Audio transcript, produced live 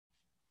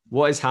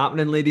What is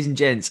happening, ladies and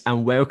gents,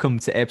 and welcome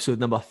to episode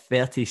number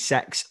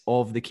 36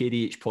 of the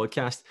KDH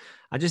podcast.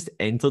 I just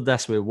entered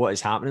this with what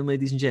is happening,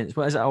 ladies and gents.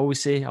 What is it I always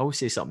say? I always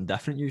say something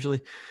different usually.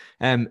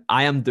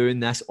 I am doing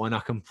this on a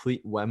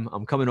complete whim.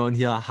 I'm coming on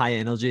here, high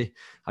energy.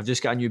 I've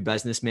just got a new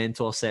business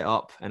mentor set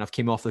up and I've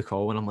came off the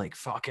call and I'm like,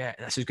 fuck it,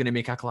 this is going to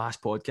make a class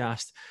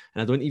podcast.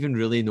 And I don't even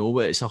really know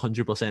what it's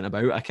 100%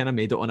 about. I kind of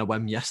made it on a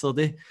whim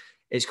yesterday.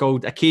 It's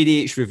called a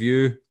KDH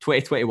Review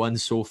 2021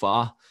 so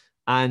far.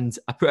 And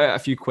I put out a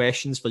few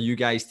questions for you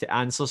guys to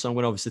answer. So I'm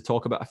going to obviously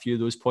talk about a few of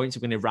those points. I'm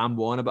going to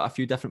ramble on about a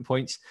few different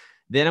points.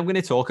 Then I'm going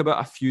to talk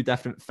about a few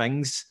different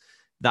things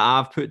that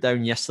I've put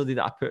down yesterday,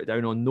 that I put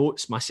down on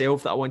notes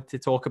myself that I wanted to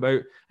talk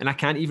about. And I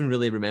can't even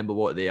really remember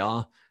what they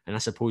are. And I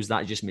suppose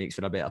that just makes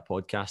for a better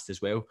podcast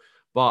as well.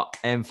 But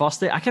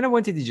firstly, I kind of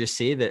wanted to just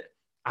say that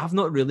I've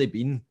not really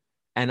been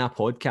in a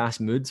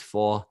podcast mood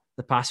for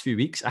the past few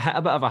weeks. I hit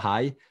a bit of a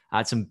high. I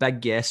had some big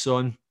guests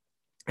on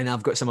and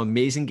I've got some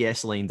amazing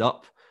guests lined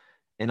up.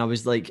 And I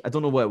was like, I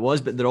don't know what it was,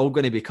 but they're all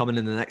going to be coming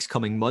in the next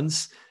coming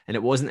months. And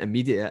it wasn't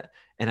immediate.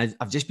 And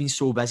I've just been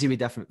so busy with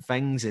different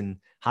things and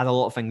had a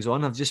lot of things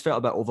on. I've just felt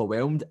a bit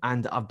overwhelmed.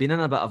 And I've been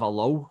in a bit of a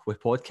lull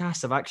with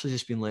podcasts. I've actually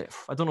just been like,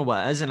 I don't know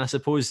what it is. And I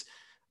suppose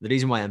the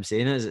reason why I'm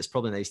saying it is it's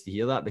probably nice to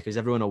hear that because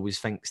everyone always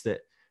thinks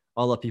that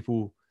other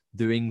people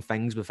doing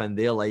things within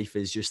their life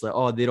is just like,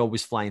 oh, they're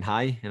always flying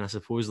high. And I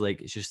suppose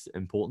like it's just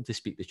important to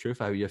speak the truth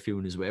how you're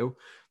feeling as well.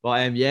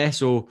 But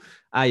so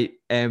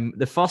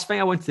the first thing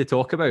I wanted to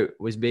talk about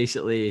was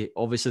basically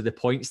obviously the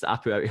points that I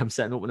put out. I'm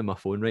sitting opening my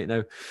phone right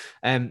now.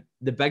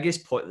 The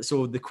biggest point,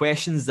 so the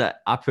questions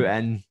that I put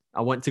in, I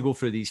want to go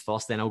through these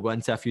first, then I'll go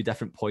into a few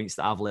different points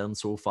that I've learned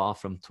so far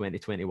from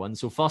 2021.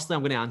 So firstly,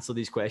 I'm going to answer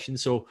these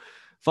questions. So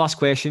first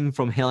question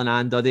from Helen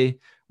Ann Duddy,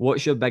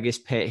 what's your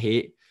biggest pet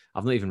hate?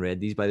 I've not even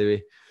read these, by the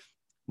way.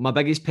 My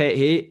biggest pet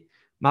hate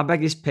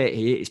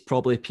is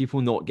probably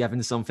people not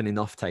giving something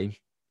enough time.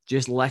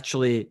 Just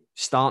literally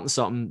starting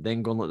something,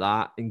 then going like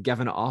that and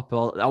giving it up.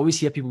 Or I always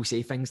hear people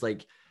say things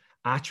like,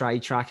 I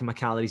tried tracking my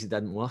calories, it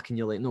didn't work. And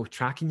you're like, no,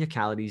 tracking your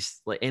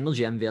calories, like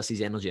energy in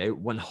versus energy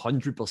out,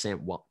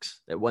 100%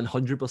 works. It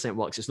 100%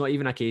 works. It's not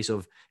even a case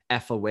of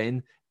if or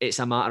when. It's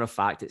a matter of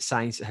fact. It's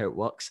science of how it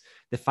works.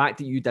 The fact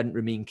that you didn't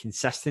remain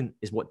consistent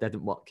is what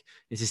didn't work.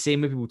 It's the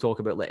same when people talk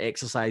about like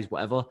exercise,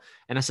 whatever.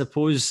 And I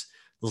suppose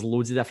there's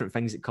loads of different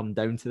things that come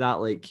down to that,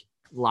 like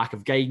lack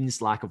of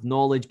guidance, lack of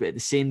knowledge. But at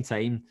the same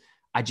time,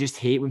 I just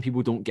hate when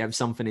people don't give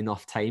something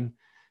enough time.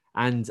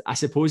 And I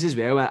suppose as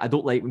well, I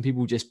don't like when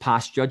people just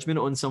pass judgment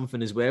on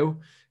something as well.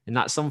 And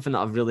that's something that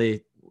I've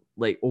really,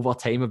 like over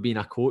time of being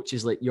a coach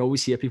is like, you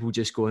always hear people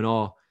just going,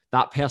 oh,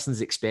 that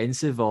person's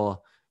expensive or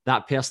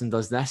that person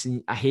does this.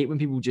 And I hate when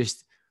people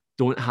just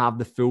don't have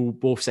the full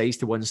both sides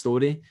to one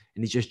story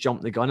and they just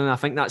jump the gun. And I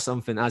think that's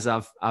something as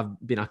I've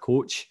been a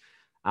coach,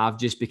 I've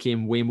just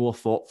became way more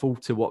thoughtful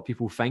to what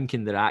people think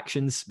and their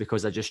actions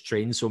because I just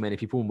train so many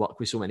people and work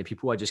with so many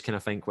people. I just kind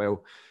of think,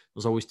 well,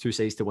 there's always two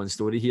sides to one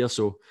story here.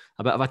 So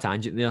a bit of a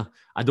tangent there.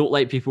 I don't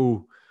like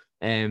people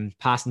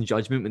passing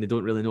judgment when they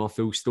don't really know a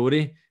full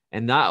story.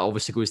 And that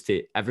obviously goes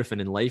to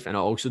everything in life. And I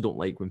also don't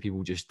like when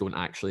people just don't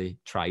actually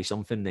try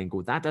something and then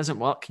go, that doesn't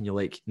work. And you're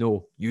like,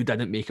 no, you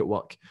didn't make it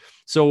work.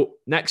 So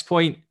next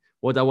point,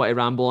 what do I want to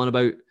ramble on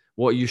about?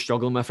 What are you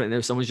struggling with right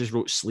now? Someone's just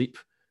wrote sleep.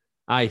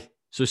 Aye.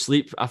 So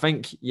sleep, I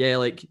think,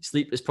 like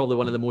sleep is probably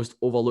one of the most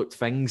overlooked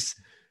things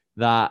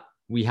that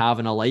we have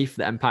in our life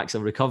that impacts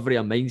our recovery,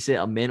 our mindset,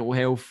 our mental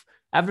health,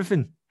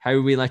 everything. How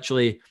we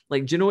literally,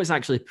 like, do you know it's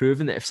actually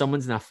proven that if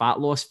someone's in a fat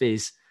loss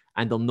phase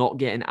and they're not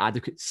getting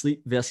adequate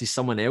sleep versus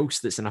someone else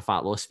that's in a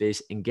fat loss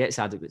phase and gets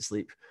adequate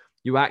sleep,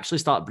 you actually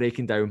start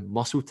breaking down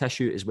muscle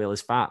tissue as well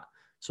as fat.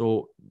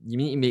 So you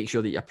need to make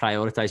sure that you're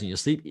prioritizing your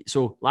sleep.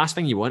 So last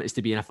thing you want is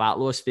to be in a fat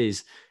loss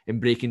phase and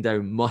breaking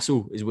down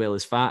muscle as well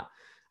as fat.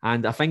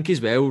 And I think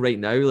as well right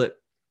now, like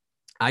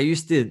I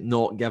used to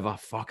not give a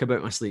fuck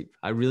about my sleep.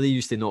 I really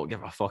used to not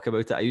give a fuck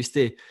about it. I used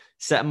to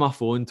sit on my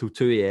phone till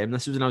 2 a.m.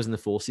 This was when I was in the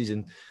forces.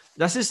 And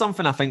this is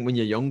something I think when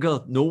you're younger,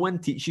 no one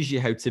teaches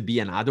you how to be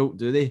an adult,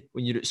 do they?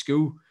 When you're at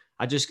school,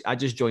 I just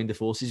joined the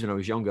forces when I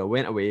was younger. I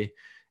went away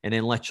and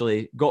then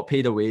literally got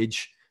paid a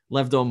wage,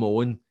 lived on my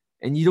own.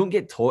 And you don't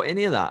get taught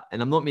any of that.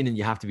 And I'm not meaning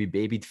you have to be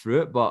babied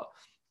through it, but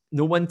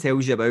no one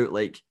tells you about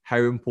like how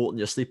important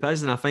your sleep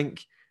is. And I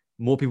think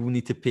more people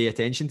need to pay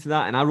attention to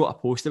that. And I wrote a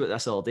post about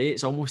this the other day.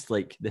 It's almost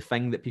like the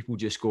thing that people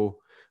just go,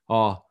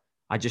 oh,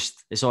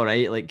 it's all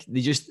right. Like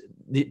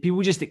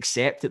people just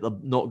accept that they're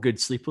not good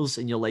sleepers.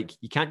 And you're like,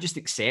 you can't just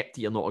accept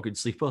that you're not a good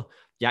sleeper.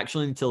 You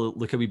actually need to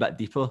look a wee bit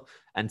deeper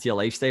into your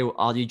lifestyle.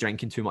 Are you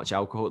drinking too much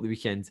alcohol at the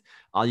weekend?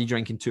 Are you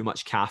drinking too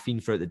much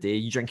caffeine throughout the day? Are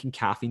you drinking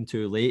caffeine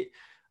too late?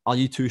 Are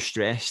you too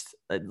stressed?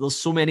 There's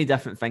so many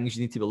different things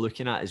you need to be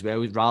looking at as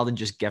well, rather than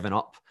just giving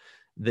up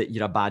that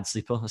you're a bad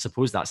sleeper. I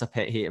suppose that's a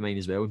pet hate of mine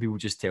as well. When people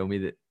just tell me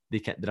that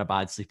they're a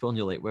bad sleeper and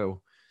you're like,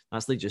 well,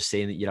 that's like just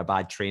saying that you're a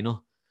bad trainer.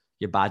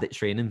 You're bad at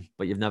training,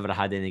 but you've never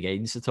had any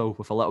guidance at all.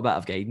 With a little bit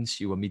of guidance,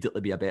 you'll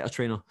immediately be a better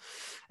trainer.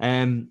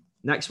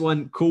 Next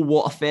one, cold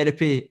water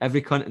therapy.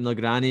 Every cunt in their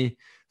granny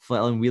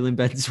filling wheeling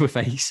bins with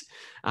ice.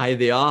 Aye,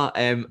 they are.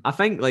 I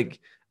think like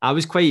I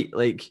was quite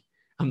like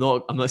I'm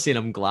not saying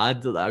I'm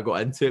glad that I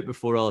got into it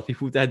before other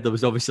people did. There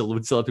was obviously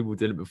loads of other people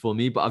doing it before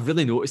me, but I've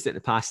really noticed it in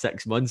the past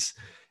 6 months.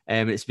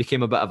 It's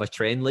become a bit of a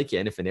trend like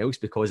anything else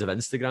because of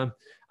Instagram.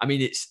 I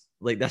mean, it's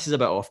like this is a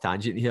bit off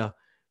tangent here,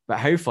 but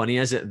how funny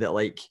is it that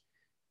like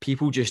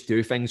people just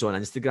do things on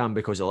Instagram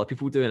because other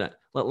people doing it?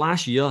 Like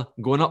last year,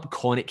 going up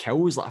Conic Hill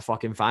was like a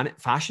fucking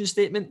fashion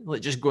statement.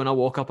 Like just going to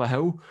walk up a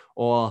hill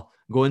or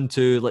going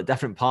to like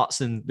different parts,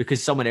 and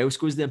because someone else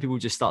goes there and people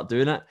just start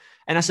doing it.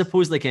 And I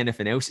suppose like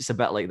anything else, it's a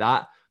bit like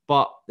that.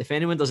 But if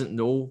anyone doesn't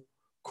know,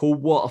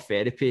 cold water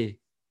therapy,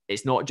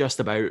 it's not just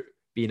about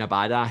being a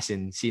badass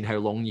and seeing how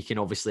long you can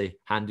obviously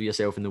handle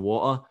yourself in the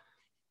water.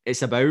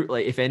 It's about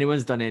like if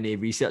anyone's done any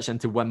research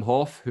into Wim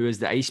Hof, who is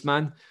the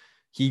Iceman,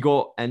 he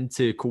got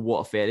into cold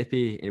water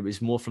therapy, and it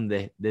was more from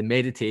the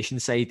meditation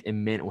side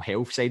and mental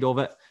health side of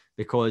it.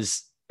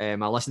 Because I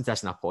listened to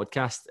this in a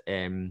podcast,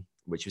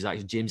 which was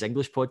actually James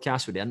English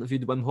podcast, where they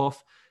interviewed Wim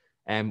Hof.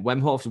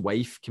 Wim Hof's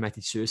wife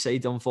committed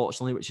suicide,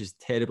 unfortunately, which is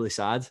terribly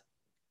sad.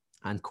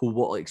 And cold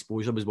water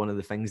exposure was one of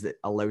the things that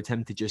allowed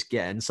him to just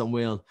get in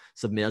somewhere,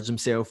 submerge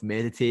himself,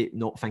 meditate,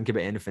 not think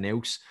about anything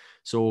else.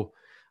 So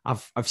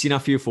I've seen a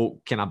few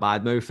folk kind of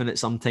bad mouthing it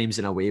sometimes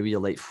in a way where you're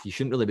like, you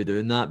shouldn't really be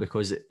doing that,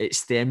 because it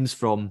stems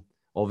from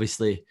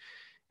obviously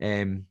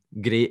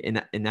great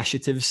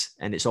initiatives,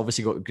 and it's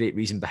obviously got a great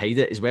reason behind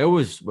it, as well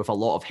as with a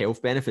lot of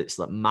health benefits,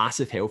 like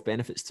massive health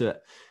benefits to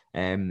it.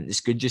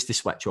 It's good just to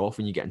switch off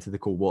when you get into the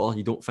cold water.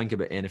 You don't think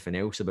about anything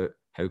else about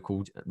how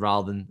cold,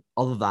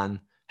 other than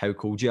how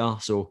cold you are.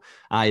 So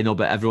I know,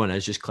 but everyone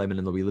is just climbing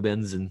in the wheelie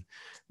bins and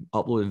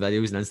uploading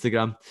videos on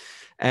Instagram.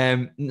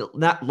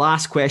 That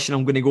last question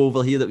I'm going to go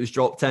over here that was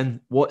dropped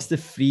in: what's the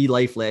 3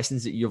 life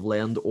lessons that you've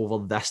learned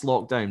over this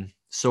lockdown?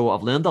 So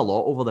I've learned a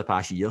lot over the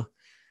past year,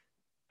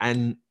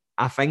 and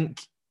I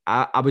think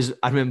I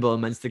remember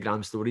on my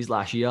Instagram stories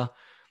last year,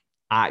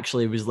 I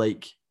actually was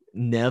like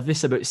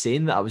nervous about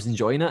saying that I was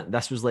enjoying it.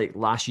 This was like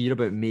last year,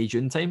 about May,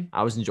 June time.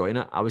 I was enjoying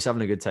it. I was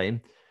having a good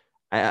time.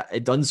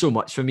 It done so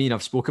much for me, and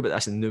I've spoken about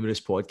this in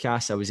numerous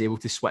podcasts. I was able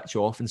to switch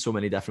off in so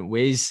many different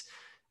ways.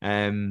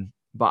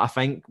 But I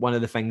think one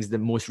of the things the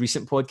most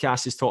recent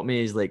podcast has taught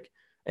me is like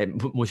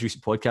most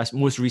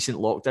recent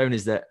lockdown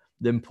is that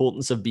the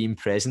importance of being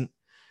present.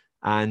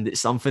 And it's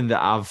something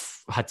that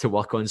I've had to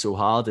work on so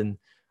hard. And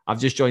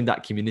I've just joined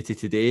that community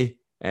today,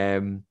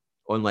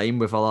 online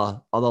with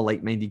other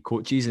like-minded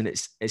coaches, and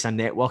it's a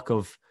network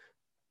of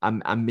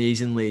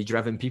amazingly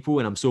driven people,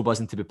 and I'm so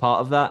buzzing to be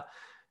part of that.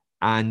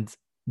 And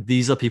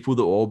these are people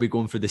that will all be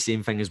going through the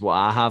same thing as what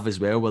I have as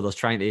well, where they're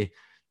trying to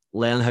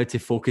learn how to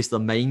focus their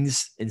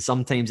minds. And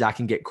sometimes I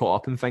can get caught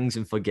up in things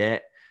and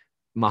forget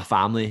my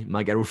family,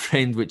 my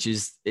girlfriend, which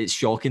is, it's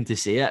shocking to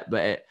say it,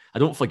 but I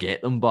don't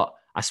forget them, but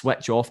I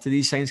switch off to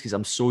these things because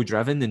I'm so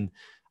driven. And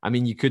I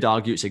mean, you could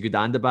argue it's a good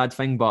and a bad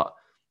thing, but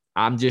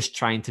I'm just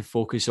trying to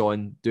focus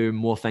on doing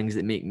more things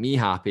that make me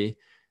happy,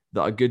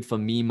 that are good for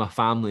me, my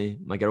family,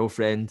 my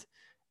girlfriend,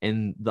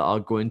 and that are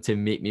going to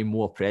make me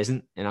more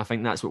present. And I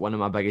think that's what one of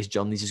my biggest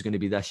journeys is going to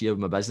be this year with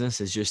my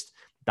business, is just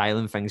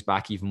dialing things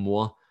back even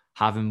more,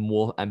 having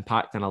more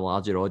impact on a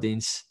larger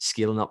audience,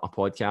 scaling up my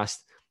podcast,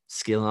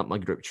 scaling up my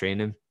group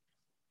training,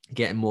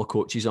 getting more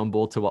coaches on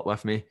board to work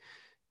with me.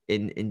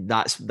 And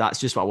that's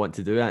just what I want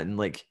to do. And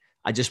like,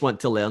 I just want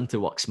to learn to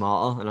work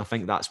smarter. And I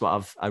think that's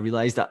what I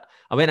realized, that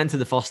I went into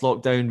the first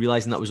lockdown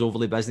realizing that I was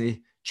overly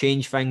busy,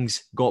 changed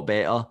things, got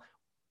better,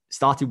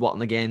 started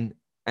working again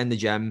in the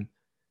gym,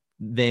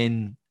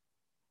 then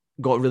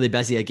got really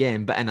busy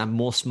again, but in a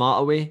more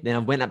smarter way. Then I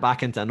went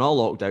back into another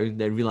lockdown,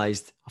 then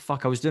realized, oh,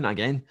 fuck, I was doing it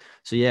again.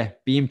 So yeah,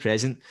 being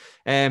present.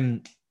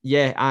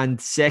 Yeah, and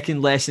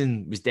second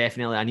lesson was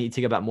definitely I need to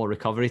take a bit more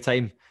recovery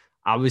time.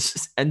 I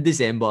was in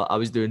December, I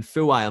was doing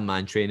full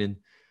Ironman training,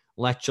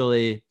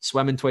 literally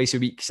swimming twice a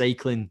week,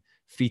 cycling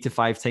 3 to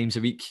 5 times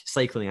a week,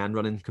 cycling and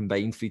running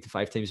combined 3 to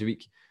 5 times a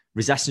week,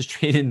 resistance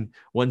training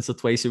once or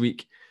twice a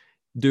week,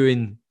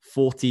 doing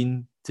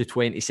 14 to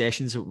 20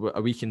 sessions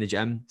a week in the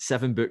gym,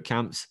 7 boot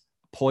camps,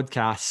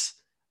 podcasts,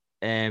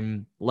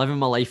 living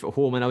my life at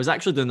home. And I was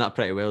actually doing that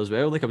pretty well as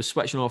well. Like I was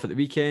switching off at the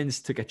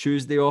weekends, took a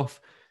Tuesday off,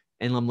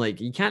 and I'm like,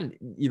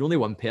 you're only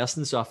one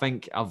person. So I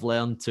think I've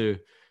learned to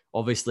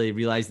obviously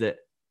realize that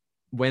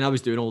when I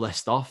was doing all this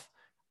stuff,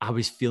 I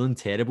was feeling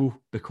terrible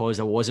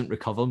because I wasn't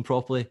recovering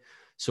properly.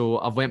 So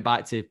I've went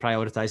back to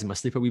prioritizing my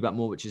sleep a wee bit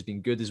more, which has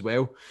been good as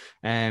well.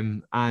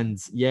 And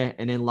yeah,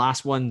 and then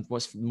last one,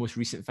 what's the most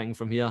recent thing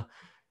from here?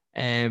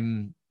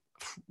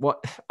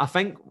 What I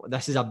think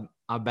this is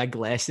a big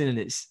lesson, and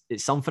it's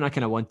something I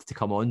kind of wanted to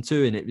come on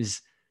to, and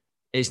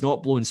it's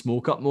not blowing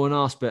smoke up my own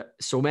arse, but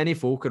so many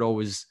folk are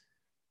always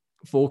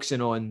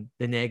focusing on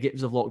the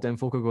negatives of lockdown.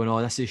 Folk are going,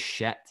 oh, this is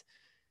shit.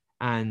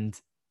 And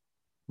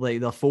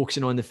like they're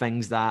focusing on the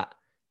things that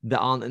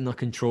aren't in their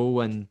control,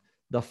 and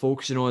they're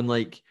focusing on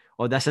like,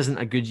 oh, this isn't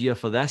a good year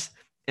for this.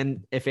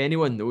 And if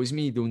anyone knows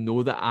me, they'll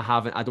know that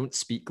I don't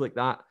speak like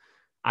that.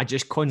 I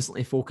just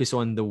constantly focus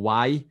on the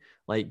why.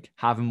 like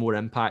having more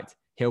impact,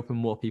 helping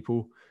more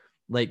people,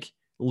 like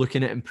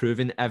looking at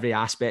improving every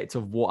aspect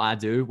of what I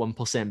do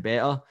 1%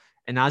 better.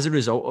 And as a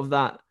result of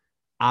that,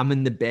 I'm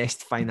in the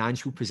best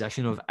financial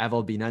position I've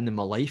ever been in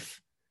my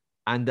life.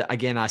 And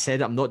again, I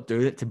said I'm not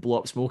doing it to blow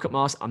up smoke up my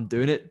arse. I'm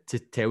doing it to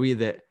tell you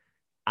that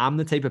I'm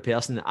the type of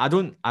person that I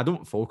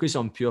don't focus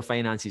on pure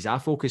finances. I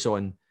focus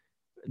on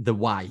the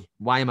why.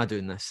 Why am I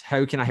doing this?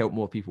 How can I help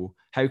more people?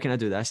 How can I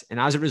do this? And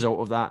as a result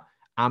of that,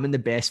 I'm in the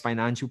best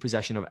financial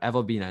position I've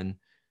ever been in,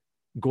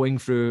 going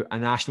through a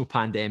national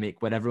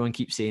pandemic where everyone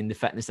keeps saying the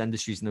fitness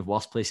industry is in the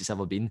worst place it's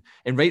ever been.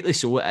 And rightly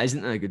so, it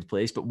isn't in a good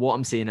place. But what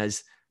I'm saying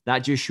is that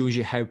just shows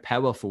you how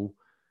powerful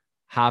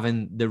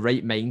having the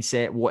right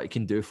mindset, what it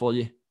can do for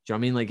you. Do you know what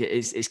I mean? Like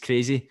it's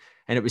crazy.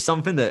 And it was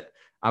something that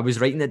I was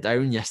writing it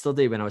down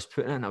yesterday when I was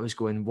putting it in. I was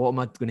going, what am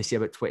I going to say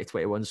about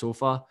 2021 so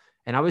far?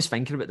 And I was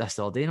thinking about this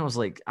the other day, and I was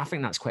like, I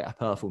think that's quite a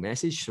powerful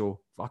message.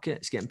 So fuck it,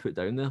 it's getting put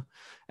down there.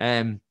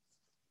 And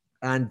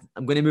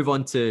I'm going to move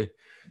on to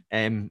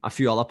a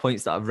few other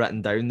points that I've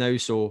written down now.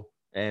 So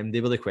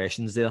they were the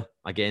questions there.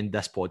 Again,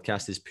 this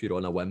podcast is pure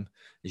on a whim.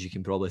 As you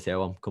can probably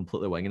tell, I'm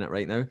completely winging it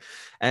right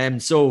now.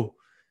 So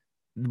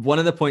one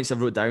of the points I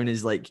wrote down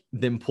is like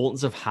the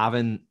importance of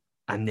having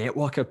a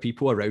network of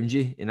people around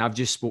you. And I've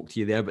just spoke to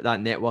you there, but that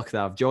network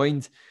that I've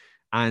joined,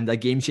 and a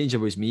game changer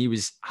was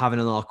having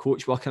another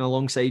coach working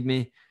alongside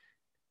me.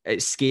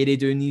 It's scary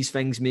doing these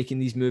things, making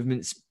these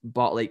movements,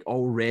 but like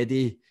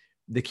already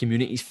the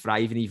community's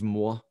thriving even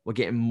more. We're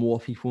getting more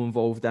people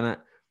involved in it.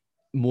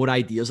 More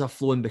ideas are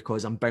flowing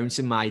because I'm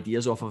bouncing my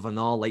ideas off of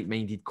another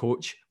like-minded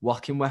coach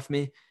working with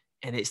me.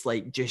 And it's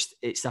like,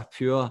 it's a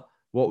pure,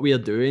 what we are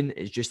doing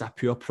is just a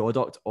pure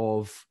product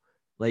of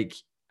like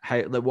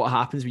how, like what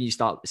happens when you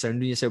start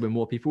surrounding yourself with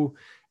more people.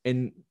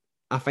 And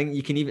I think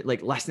you can even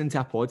like listening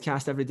to a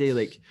podcast every day.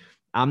 Like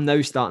I'm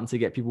now starting to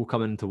get people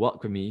coming to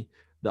work with me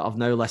that I've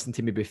now listened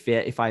to maybe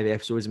 35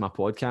 episodes of my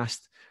podcast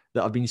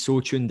that have been so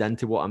tuned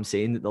into what I'm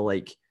saying that they're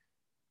like,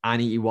 I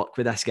need to work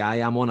with this guy.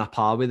 I'm on a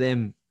par with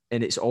them.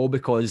 And it's all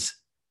because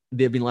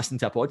they've been listening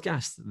to a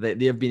podcast that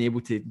they've been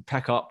able to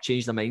pick up,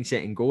 change their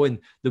mindset and go, and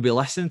they'll be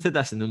listening to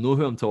this and they'll know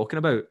who I'm talking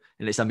about.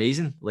 And it's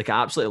amazing. Like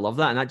I absolutely love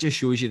that. And that just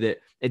shows you that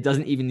it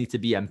doesn't even need to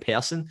be in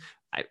person.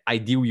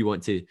 Ideal, you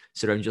want to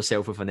surround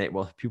yourself with a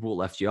network of people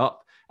that lift you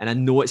up. And I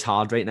know it's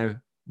hard right now.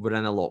 We're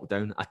in a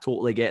lockdown. I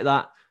totally get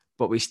that.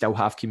 But we still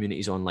have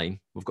communities online.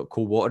 We've got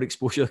cold water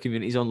exposure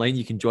communities online.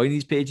 You can join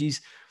these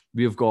pages.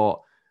 We've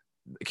got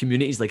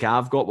communities like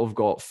I've got. We've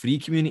got free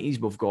communities.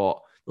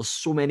 There's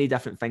so many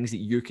different things that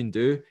you can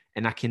do.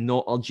 And I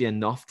cannot urge you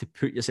enough to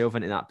put yourself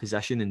into that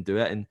position and do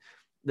it. And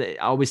I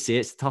always say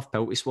it's a tough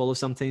pill to swallow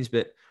sometimes,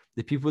 but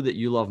the people that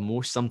you love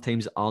most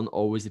sometimes aren't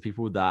always the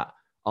people that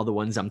are the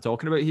ones I'm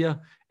talking about here.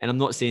 And I'm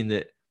not saying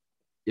that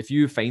if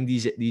you find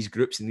these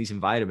groups and these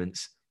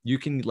environments, you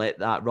can let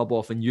that rub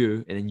off on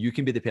you, and then you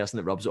can be the person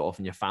that rubs it off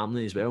on your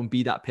family as well and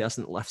be that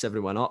person that lifts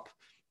everyone up.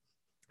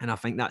 And I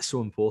think that's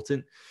so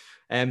important.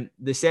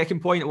 The second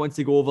point I want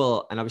to go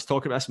over, and I was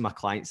talking about this with my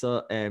clients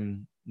at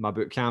my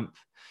boot camp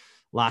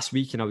last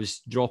week, and I was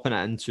dropping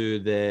it into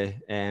the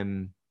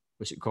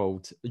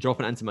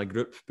dropping it into my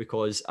group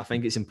because I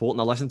think it's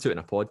important. I listened to it in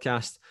a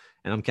podcast,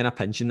 and I'm kind of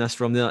pinching this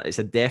from there. It's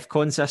a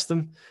DEFCON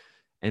system,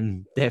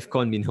 and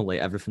DEFCON means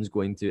like everything's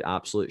going to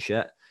absolute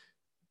shit.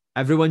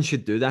 Everyone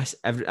should do this.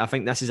 I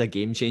think this is a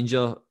game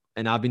changer,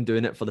 and I've been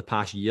doing it for the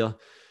past year.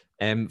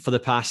 For the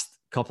past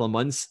couple of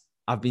months,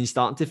 I've been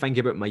starting to think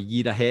about my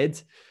year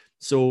ahead.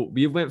 So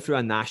we went through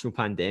a national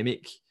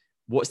pandemic.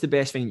 What's the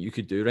best thing you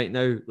could do right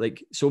now?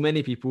 Like so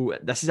many people,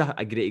 this is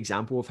a great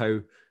example of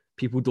how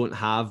people don't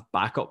have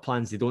backup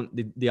plans.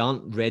 They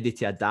aren't ready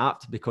to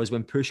adapt because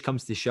when push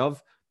comes to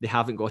shove, they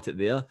haven't got it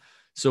there.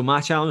 So my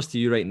challenge to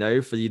you right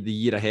now for the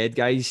year ahead,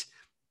 guys,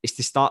 is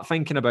to start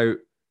thinking about,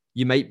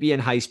 you might be in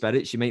high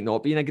spirits. You might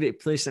not be in a great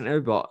place right now,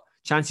 but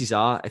chances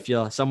are if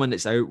you're someone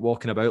that's out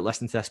walking about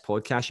listening to this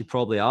podcast, you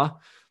probably are.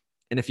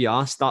 And if you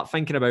are, start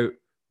thinking about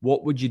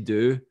what would you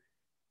do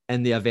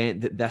in the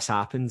event that this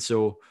happened.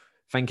 So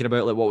thinking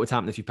about like what would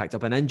happen if you picked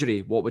up an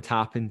injury, what would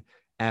happen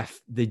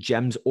if the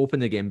gyms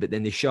open again, but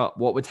then they shut,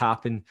 what would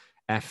happen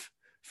if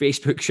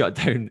Facebook shut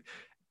down.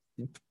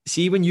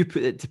 See, when you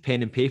put it to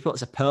pen and paper,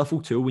 it's a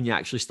powerful tool when you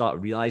actually start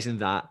realizing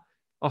that,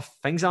 oh,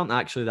 things aren't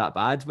actually that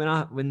bad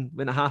when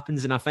it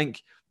happens. And I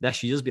think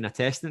this year's been a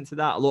testament to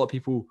that. A lot of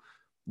people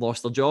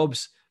lost their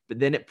jobs, but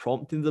then it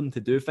prompted them to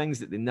do things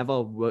that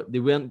they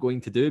weren't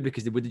going to do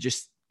because they would have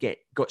just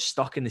got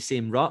stuck in the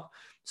same rut.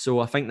 So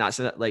I think that's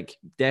it. Like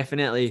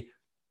definitely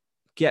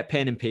get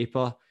pen and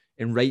paper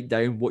and write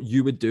down what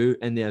you would do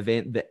in the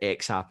event that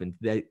X happened,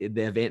 the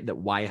event that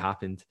Y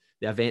happened,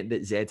 the event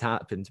that Z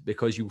happened,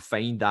 because you'll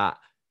find that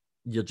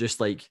you're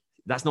just like,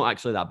 that's not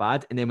actually that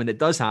bad. And then when it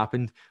does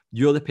happen,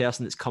 you're the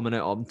person that's coming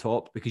out on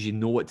top because you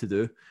know what to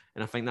do.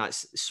 And I think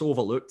that's so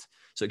overlooked.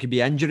 So it could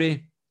be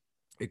injury.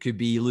 It could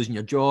be losing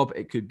your job.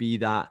 It could be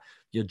that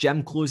your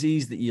gym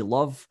closes that you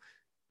love.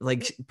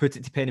 Like put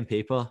it to pen and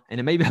paper. And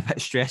it might be a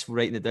bit stressful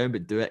writing it down,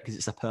 but do it because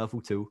it's a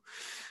powerful tool.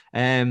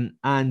 And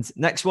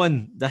next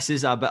one, this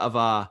is a bit of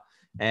a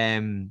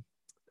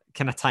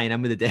kind of tying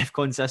in with the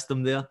DEFCON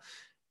system there,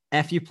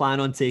 if you plan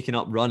on taking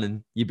up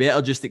running, you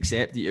better just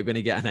accept that you're going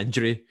to get an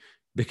injury,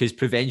 because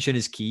prevention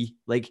is key.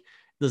 Like,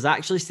 there's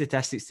actually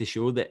statistics to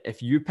show that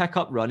if you pick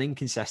up running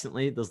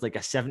consistently, there's like a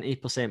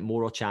 70%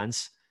 more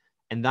chance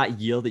in that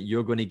year that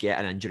you're going to get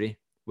an injury,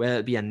 whether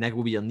it be a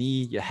niggle with your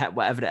knee, your hip,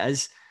 whatever it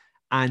is.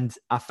 And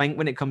I think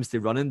when it comes to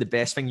running, the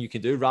best thing you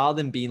can do, rather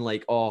than being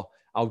like, oh,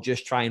 I'll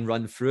just try and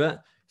run through it,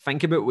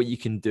 think about what you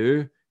can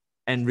do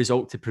and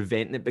result to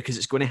preventing it, because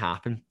it's going to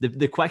happen.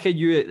 The quicker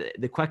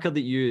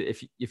that you,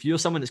 if you're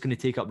someone that's going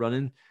to take up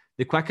running,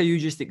 the quicker you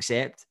just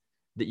accept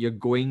that you're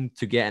going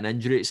to get an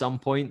injury at some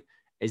point,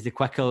 is the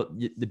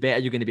better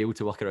you're going to be able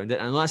to work around it.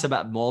 And I know that's a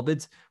bit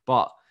morbid,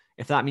 but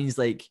if that means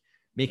like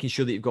making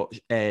sure that you've got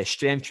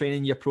strength training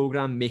in your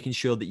program, making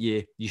sure that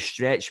you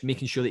stretch,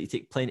 making sure that you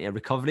take plenty of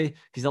recovery,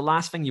 because the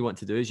last thing you want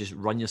to do is just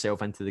run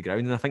yourself into the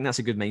ground. And I think that's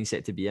a good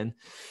mindset to be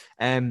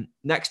in.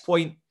 Next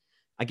point,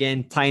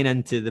 again, tying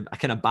into the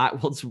kind of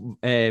backwards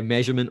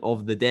measurement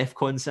of the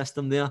DEFCON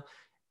system there,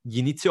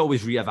 you need to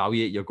always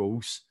reevaluate your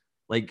goals.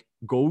 Like,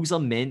 goals are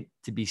meant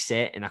to be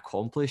set and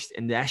accomplished.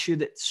 And the issue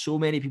that so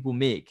many people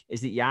make is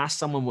that you ask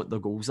someone what their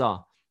goals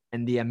are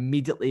and they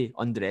immediately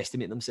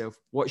underestimate themselves.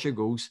 What's your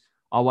goals?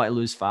 I want to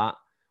lose fat.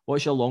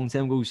 What's your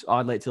long-term goals? Oh,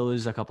 I'd like to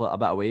lose a bit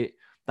of weight.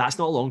 That's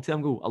not a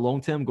long-term goal. A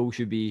long-term goal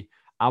should be,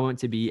 I want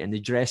to be in the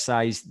dress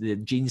size, the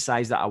jean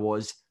size that I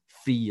was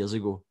 3 years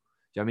ago.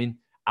 Do you know what I mean?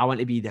 I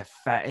want to be the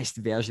fittest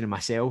version of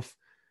myself,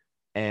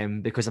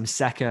 because I'm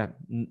sick of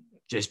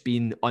just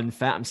being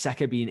unfit. I'm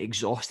sick of being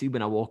exhausted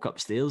when I walk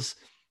upstairs.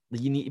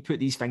 You need to put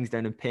these things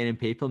down in pen and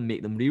paper and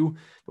make them real.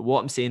 But what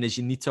I'm saying is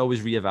you need to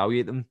always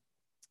reevaluate them,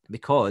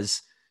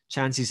 because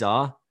chances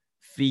are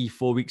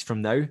 3-4 weeks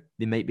from now,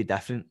 they might be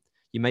different.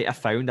 You might have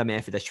found a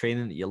method of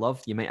training that you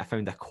love. You might have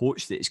found a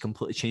coach that has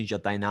completely changed your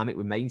dynamic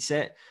with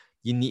mindset.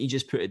 You need to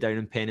just put it down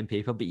in pen and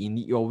paper, but you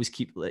need to always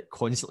keep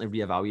constantly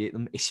reevaluate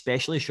them,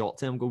 especially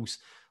short-term goals.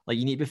 Like,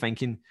 you need to be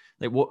thinking,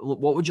 like, what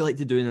would you like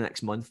to do in the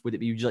next month?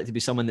 Would you like to be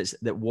someone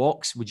that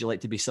walks? Would you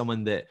like to be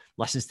someone that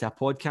listens to a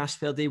podcast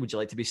per day? Would you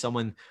like to be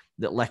someone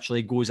that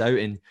literally goes out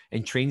and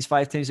trains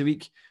 5 times a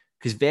week?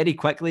 Because very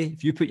quickly,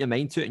 if you put your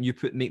mind to it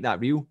and make that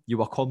real,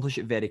 you accomplish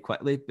it very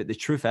quickly. But the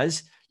truth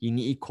is, you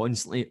need to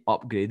constantly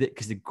upgrade it,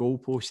 because the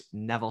goalposts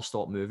never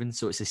stop moving.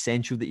 So it's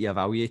essential that you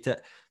evaluate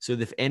it. So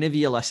if any of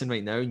you listen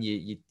right now and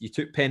you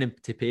took pen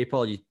and to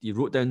paper, you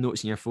wrote down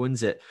notes in your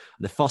phones at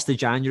the 1st of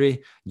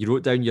January, you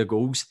wrote down your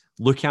goals,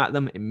 look at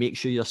them and make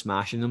sure you're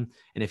smashing them.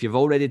 And if you've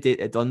already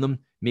done them,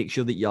 make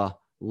sure that you're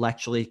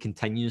literally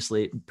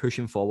continuously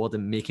pushing forward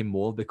and making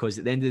more, because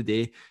at the end of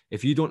the day,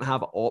 if you don't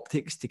have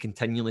optics to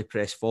continually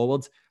press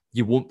forward,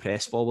 you won't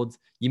press forward.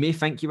 You may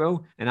think you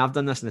will, and I've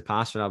done this in the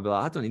past where I'll be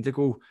like, I don't need to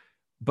go,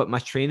 but my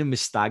training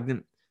was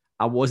stagnant.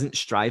 I wasn't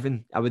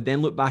striving. I would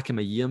then look back in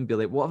my year and be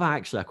like, what have I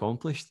actually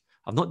accomplished?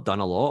 I've not done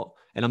a lot.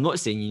 And I'm not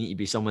saying you need to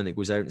be someone that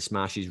goes out and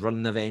smashes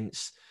running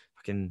events,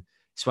 fucking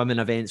swimming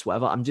events,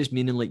 whatever. I'm just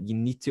meaning, like, you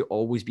need to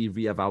always be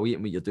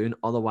reevaluating what you're doing.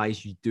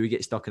 Otherwise, you do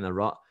get stuck in a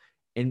rut.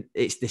 And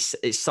it's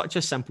such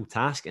a simple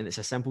task, and it's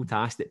a simple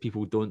task that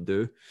people don't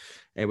do,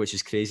 which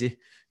is crazy.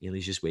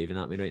 Ailey's just waving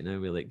at me right now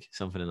with like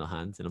something in her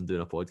hand, and I'm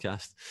doing a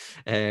podcast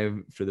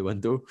through the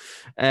window.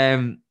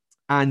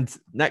 And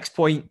next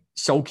point,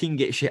 sulking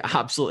gets you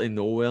absolutely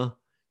nowhere.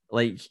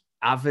 Like,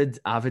 I've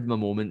had my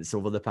moments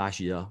over the past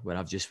year where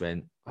I've just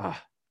went, I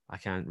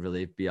can't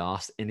really be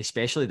arsed. And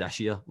especially this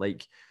year,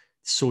 like,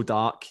 it's so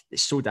dark.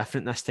 It's so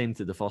different this time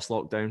to the first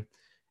lockdown.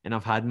 And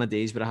I've had my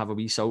days where I have a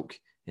wee sulk,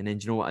 and then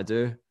do you know what I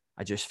do?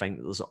 I just think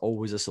that there's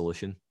always a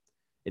solution.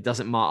 It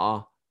doesn't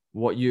matter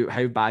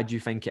how bad you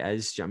think it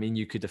is. Do you know what I mean?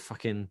 You could have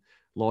fucking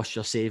lost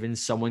your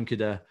savings. Someone could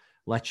have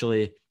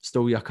literally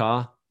stole your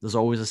car. There's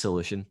always a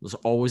solution. There's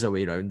always a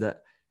way around it.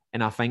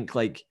 And I think,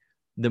 like,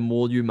 the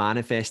more you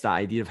manifest that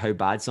idea of how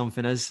bad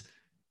something is,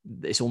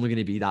 it's only going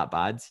to be that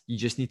bad. You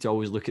just need to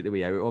always look at the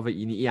way out of it.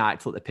 You need to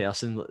act like the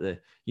person.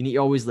 You need to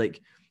always,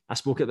 like, I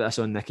spoke about this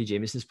on Nicky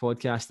Jameson's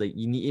podcast. Like,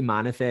 you need to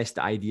manifest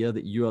the idea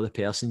that you are the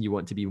person you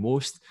want to be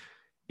most,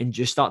 and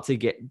just start to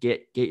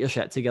get your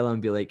shit together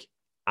and be like,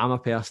 I'm a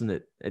person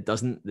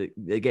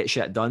that gets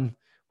shit done.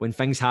 When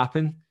things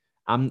happen,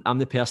 I'm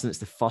the person that's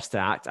the first to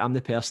act. I'm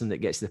the person that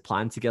gets the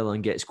plan together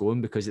and gets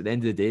going, because at the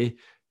end of the day,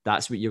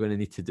 that's what you're going to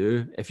need to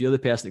do. If you're the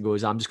person that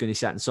goes, I'm just going to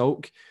sit and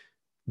sulk,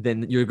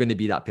 then you're going to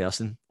be that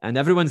person. And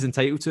everyone's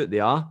entitled to it. They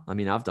are. I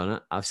mean, I've done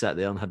it. I've sat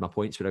there and had my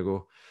points where I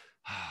go,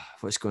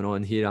 what's going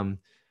on here?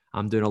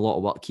 I'm doing a lot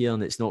of work here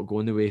and it's not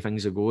going the way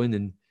things are going.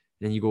 And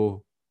then you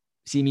go,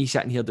 see me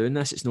sitting here doing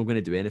this, it's not going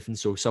to do anything.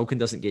 So sulking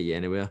doesn't get you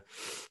anywhere.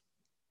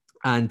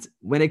 And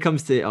when it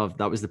comes to,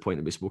 that was the point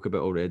that we spoke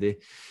about already.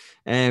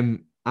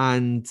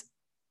 And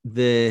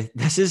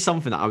this is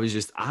something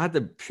that I had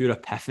a pure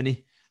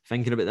epiphany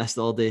thinking about this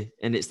the other day.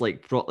 And it's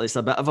like, it's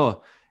a bit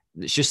of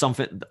it's just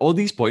something, all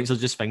these points are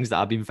just things that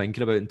I've been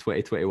thinking about in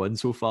 2021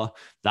 so far.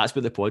 That's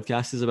what the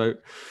podcast is about.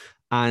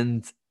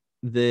 And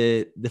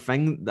the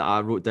thing that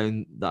I wrote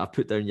down, that I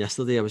put down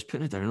yesterday, I was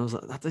putting it down, I was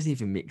like, that doesn't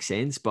even make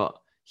sense, but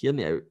hear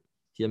me out.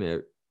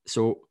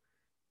 So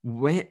do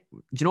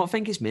you not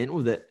think it's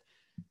mental that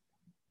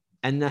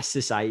in this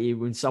society,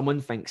 when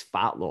someone thinks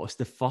fat loss,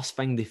 the first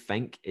thing they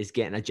think is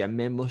getting a gym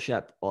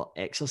membership or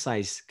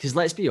exercise. Because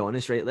let's be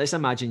honest, right? Let's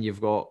imagine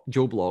you've got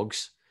Joe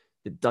Blogs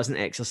that doesn't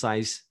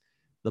exercise.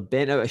 They're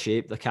bent out of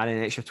shape. They're carrying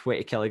an extra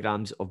 20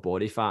 kilograms of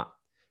body fat.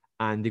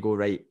 And they go,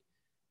 right,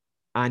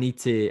 I need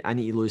to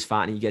lose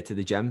fat. I need to get to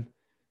the gym.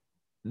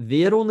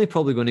 They're only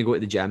probably going to go to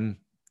the gym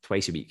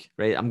twice a week,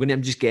 right?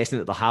 I'm just guessing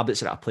that their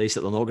habits are at a place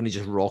that they're not going to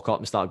just rock up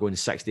and start going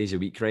 6 days a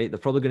week, right? They're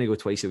probably going to go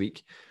twice a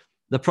week.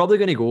 They're probably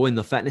going to go and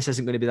their fitness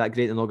isn't going to be that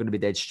great. They're not going to be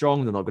dead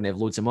strong. They're not going to have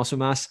loads of muscle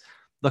mass.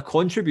 Their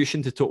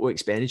contribution to total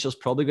expenditure is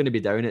probably going to be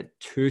down at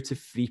 2 to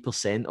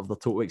 3% of the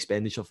total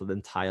expenditure for the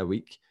entire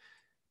week.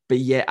 But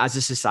yet, as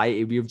a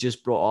society, we've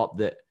just brought up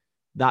that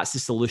that's the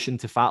solution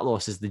to fat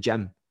loss is the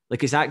gym.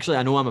 Like, it's actually,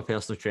 I know I'm a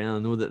personal trainer. I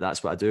know that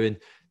that's what I do. And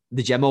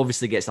the gym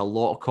obviously gets a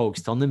lot of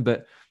cogs turning.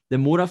 But the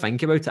more I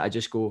think about it, I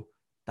just go,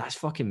 that's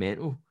fucking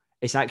mental.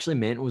 It's actually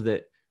mental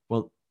that,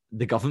 well,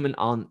 the government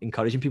aren't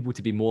encouraging people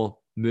to be more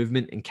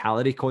movement and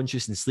calorie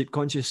conscious and sleep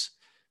conscious.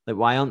 Like,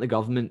 why aren't the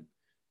government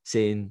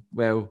saying,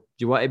 well, do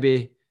you want to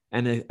be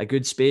in a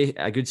good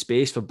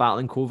space for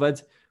battling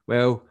COVID?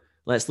 Well,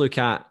 let's look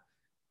at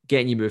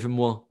getting you moving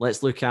more.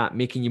 Let's look at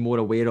making you more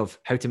aware of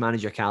how to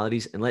manage your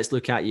calories, and let's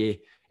look at you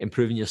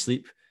improving your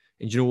sleep.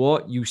 And you know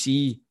what? You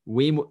see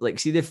way more, like,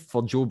 see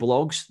for Joe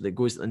Blogs that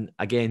goes, and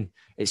again,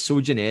 it's so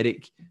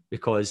generic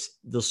because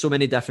there's so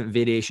many different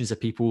variations of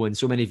people and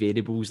so many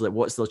variables. Like,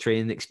 what's their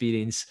training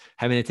experience?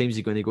 How many times are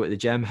they going to go to the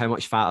gym? How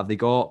much fat have they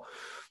got?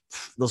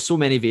 There's so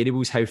many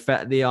variables. How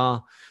fit they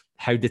are,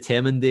 how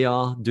determined they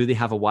are. Do they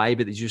have a why,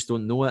 but they just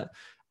don't know it?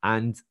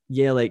 And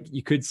yeah, like,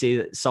 you could say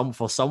that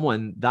for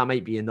someone that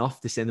might be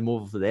enough to send them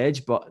over the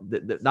edge, but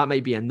that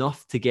might be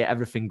enough to get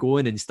everything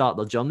going and start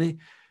their journey.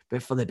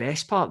 But for the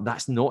best part,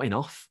 that's not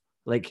enough.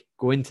 Like,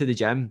 going to the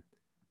gym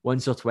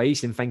once or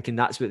twice and thinking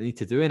that's what they need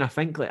to do. And I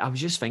think, like, I was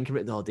just thinking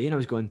about it the other day and I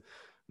was going,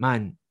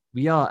 man,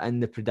 we are in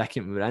the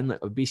predicament we're in.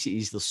 Like, obesity,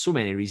 there's so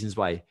many reasons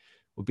why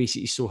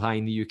obesity is so high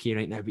in the UK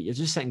right now, but you're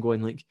just sitting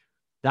going, like,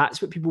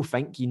 that's what people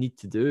think you need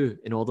to do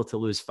in order to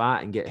lose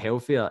fat and get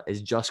healthier,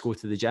 is just go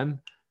to the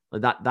gym.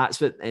 Like,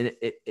 that's what, and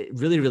it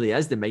really, really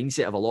is the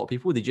mindset of a lot of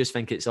people. They just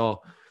think it's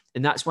all,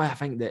 and that's why I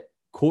think that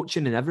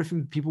coaching and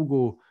everything, people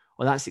go,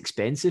 oh, that's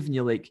expensive. And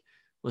you're like,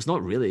 well, it's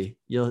not really.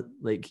 You're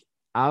like,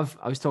 I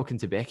was talking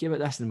to Becky about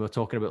this and we were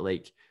talking about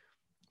like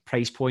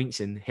price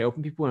points and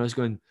helping people. And I was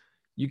going,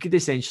 you could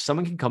essentially,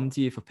 someone can come to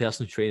you for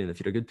personal training.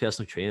 If you're a good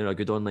personal trainer, or a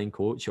good online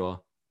coach,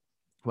 or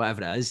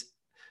whatever it is,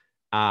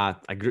 a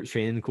group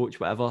training coach,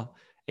 whatever,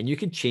 and you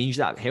can change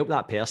that, help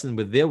that person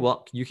with their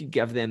work. You could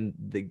give them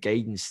the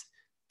guidance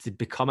to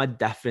become a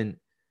different,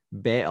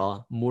 better,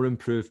 more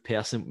improved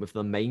person with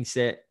their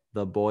mindset,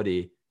 their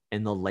body,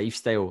 and their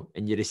lifestyle.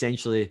 And you're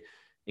essentially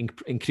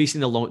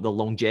increasing the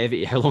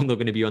longevity, how long they're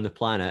going to be on the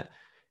planet,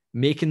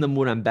 making them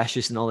more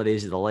ambitious in all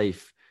areas of their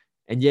life.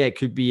 And yeah, it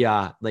could be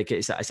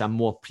it's a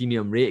more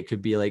premium rate. It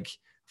could be like,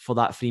 for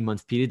that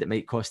 3-month period, it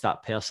might cost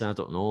that person, I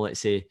don't know,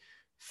 let's say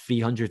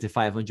 £300 to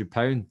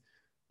 £500.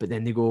 But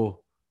then they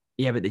go,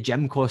 yeah, but the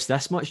gym costs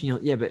this much. And you're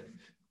like, yeah,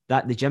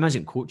 but the gym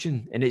isn't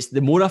coaching. And it's,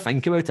 the more I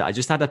think about it, I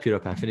just had a pure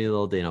epiphany the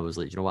other day and I was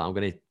like, you know what, I'm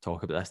going to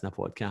talk about this in a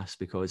podcast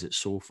because it's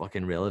so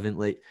fucking relevant.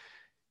 Like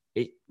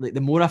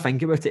the more I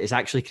think about it, it's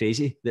actually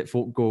crazy that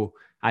folk go,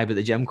 aye, but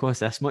the gym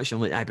costs this much.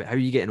 I'm like, aye, but how are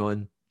you getting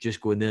on just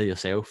going there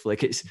yourself?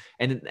 Like, it's,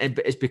 and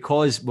it's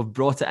because we've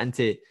brought it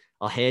into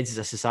our heads as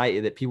a society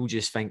that people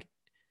just think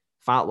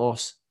fat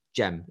loss,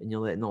 gym. And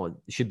you're like, no, it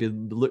should be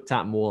looked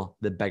at more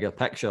the bigger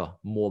picture,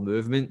 more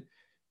movement,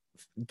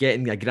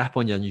 getting a grip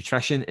on your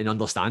nutrition and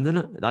understanding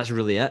it. That's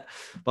really it.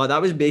 But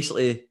that was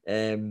basically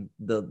the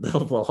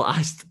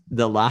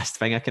last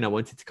thing I kind of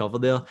wanted to cover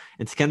there.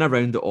 And to kind of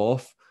round it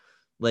off,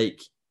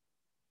 like,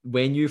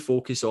 when you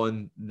focus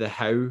on the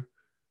how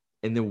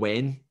and the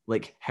when,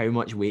 like how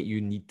much weight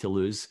you need to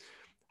lose,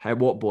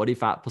 what body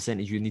fat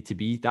percentage you need to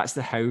be, that's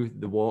the how,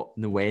 the what,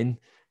 and the when.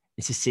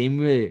 It's the same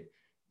with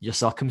your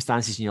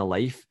circumstances in your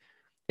life.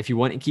 If you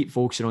want to keep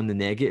focusing on the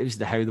negatives,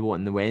 the how, the what,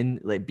 and the when,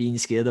 like being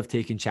scared of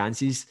taking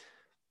chances,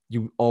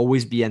 you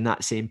always be in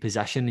that same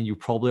position and you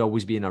probably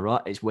always be in a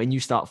rut. It's when you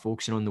start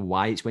focusing on the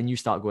why. It's when you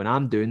start going,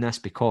 I'm doing this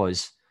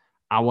because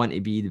I want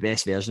to be the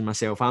best version of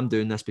myself. I'm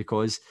doing this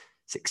because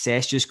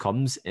success just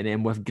comes. And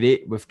then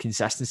with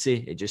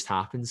consistency, it just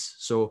happens.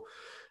 So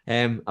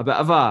a bit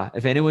of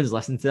if anyone's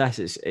listening to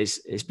this,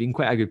 it's been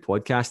quite a good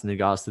podcast in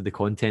regards to the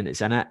content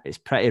that's in it. It's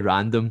pretty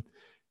random.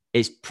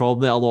 It's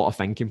probably a lot of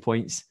thinking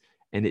points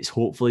and it's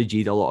hopefully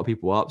G'd a lot of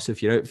people up. So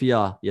if you're out for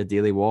your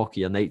daily walk,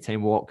 your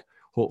nighttime walk,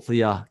 hopefully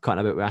you're cutting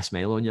about with a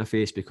smile on your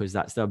face, because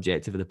that's the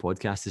objective of the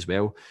podcast as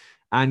well.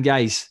 And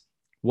guys,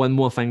 one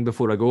more thing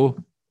before I go.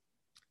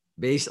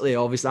 Basically,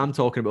 obviously, I'm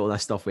talking about all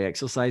this stuff with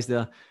exercise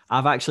there.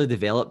 I've actually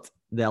developed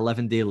the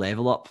 11-day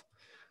level up,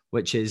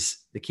 which is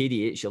the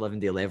KDH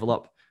 11-day level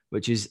up,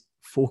 which is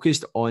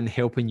focused on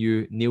helping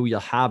you nail your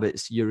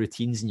habits, your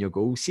routines, and your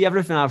goals. See,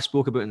 everything I've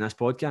spoke about in this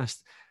podcast,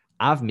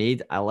 I've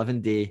made an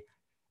 11-day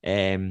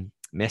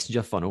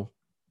messenger funnel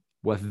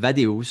with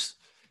videos,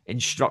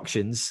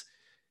 instructions,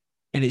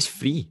 And it's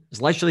free.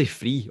 It's literally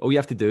free. All you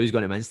have to do is go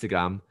to my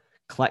Instagram,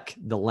 click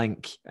the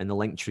link in the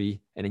link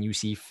tree, and then you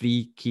see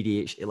free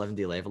KDH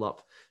 11-day level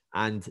up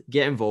and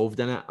get involved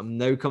in it. I'm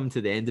now come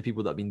to the end of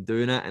people that have been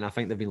doing it, and I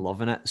think they've been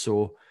loving it. So, do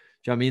you know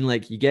what I mean?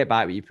 Like, you get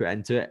back what you put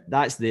into it.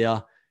 That's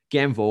there.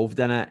 Get involved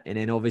in it. And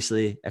then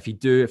obviously, if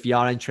you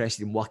are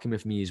interested in working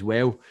with me as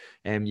well,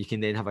 you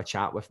can then have a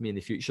chat with me in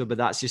the future. But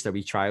that's just a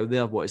wee trial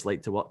there, what it's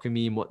like to work with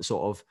me and what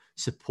sort of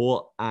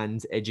support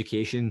and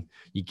education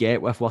you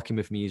get with working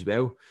with me as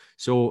well.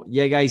 So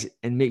yeah, guys,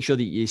 and make sure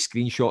that you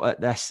screenshot at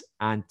this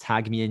and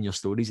tag me in your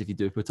stories if you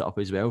do put it up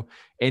as well.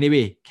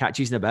 Anyway, catch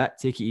you in a bit.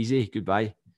 Take it easy. Goodbye.